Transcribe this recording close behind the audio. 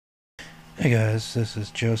Hey guys, this is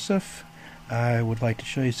Joseph. I would like to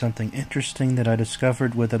show you something interesting that I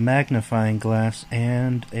discovered with a magnifying glass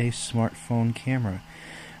and a smartphone camera.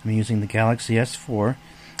 I'm using the Galaxy S4,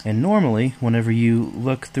 and normally whenever you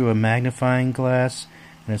look through a magnifying glass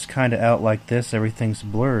and it's kind of out like this, everything's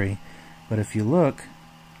blurry. But if you look,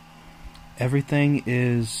 everything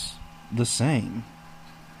is the same.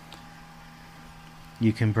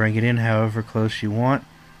 You can bring it in however close you want.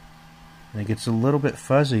 It gets a little bit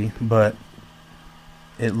fuzzy, but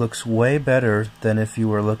it looks way better than if you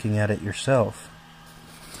were looking at it yourself.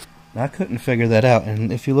 Now, I couldn't figure that out,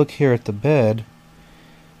 and if you look here at the bed,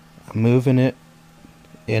 I'm moving it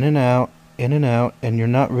in and out, and you're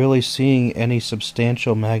not really seeing any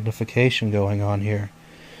substantial magnification going on here,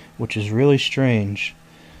 which is really strange.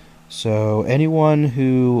 So anyone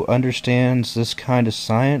who understands this kind of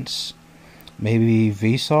science, maybe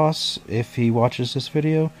Vsauce, if he watches this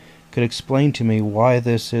video, could explain to me why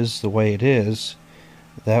this is the way it is.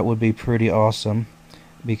 That would be pretty awesome,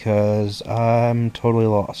 because I'm totally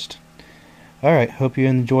lost. Alright, hope you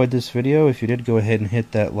enjoyed this video. If you did, go ahead and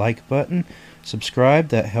hit that like button. Subscribe,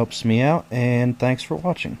 that helps me out, and thanks for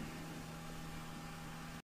watching.